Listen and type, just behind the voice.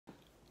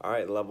All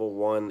right, level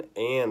 1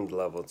 and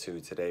level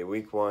 2 today.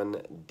 Week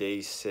 1, day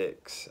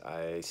 6.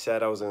 I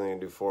said I was only going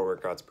to do 4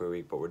 workouts per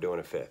week, but we're doing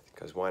a 5th,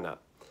 because why not?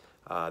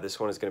 This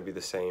one is going to be the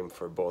same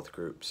for both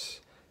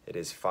groups. It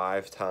is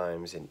 5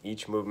 times, and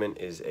each movement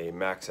is a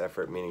max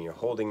effort, meaning you're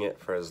holding it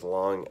for as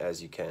long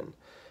as you can.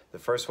 The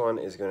first one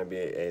is going to be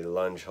a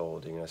lunge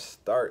hold. You're going to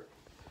start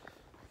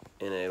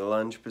in a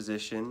lunge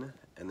position,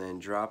 and then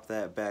drop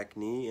that back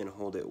knee and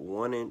hold it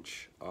 1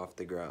 inch off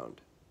the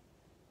ground.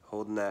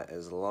 Holding that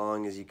as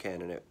long as you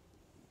can, and it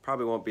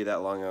probably won't be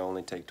that long. It'll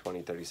only take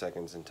 20-30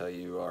 seconds until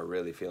you are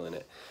really feeling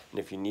it. And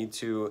if you need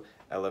to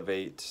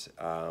elevate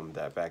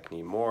that back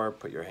knee more,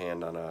 put your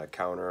hand on a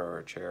counter or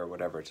a chair or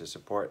whatever to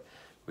support,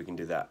 we can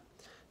do that.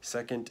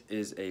 Second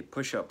is a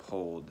push-up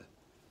hold.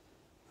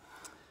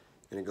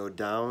 You're gonna go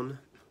down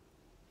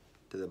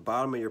to the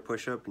bottom of your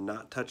push-up,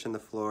 not touching the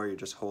floor. You're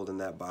just holding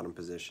that bottom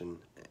position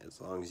as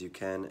long as you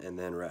can, and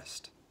then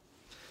rest.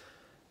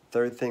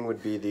 Third thing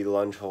would be the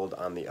lunge hold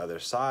on the other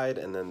side,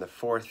 and then the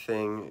fourth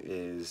thing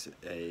is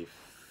a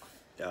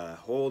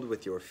hold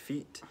with your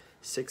feet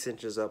 6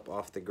 inches up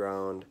off the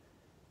ground,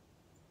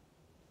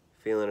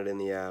 feeling it in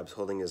the abs,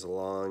 holding as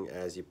long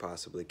as you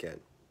possibly can.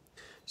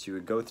 So you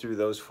would go through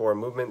those 4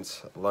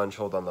 movements: lunge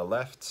hold on the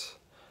left,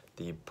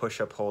 the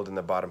push-up hold in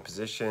the bottom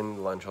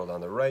position, lunge hold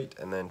on the right,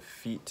 and then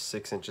feet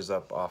 6 inches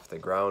up off the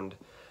ground.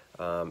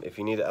 If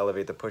you need to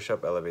elevate the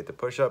push-up, elevate the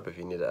push-up. If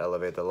you need to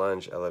elevate the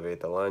lunge, elevate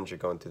the lunge. You're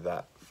going through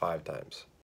that 5 times.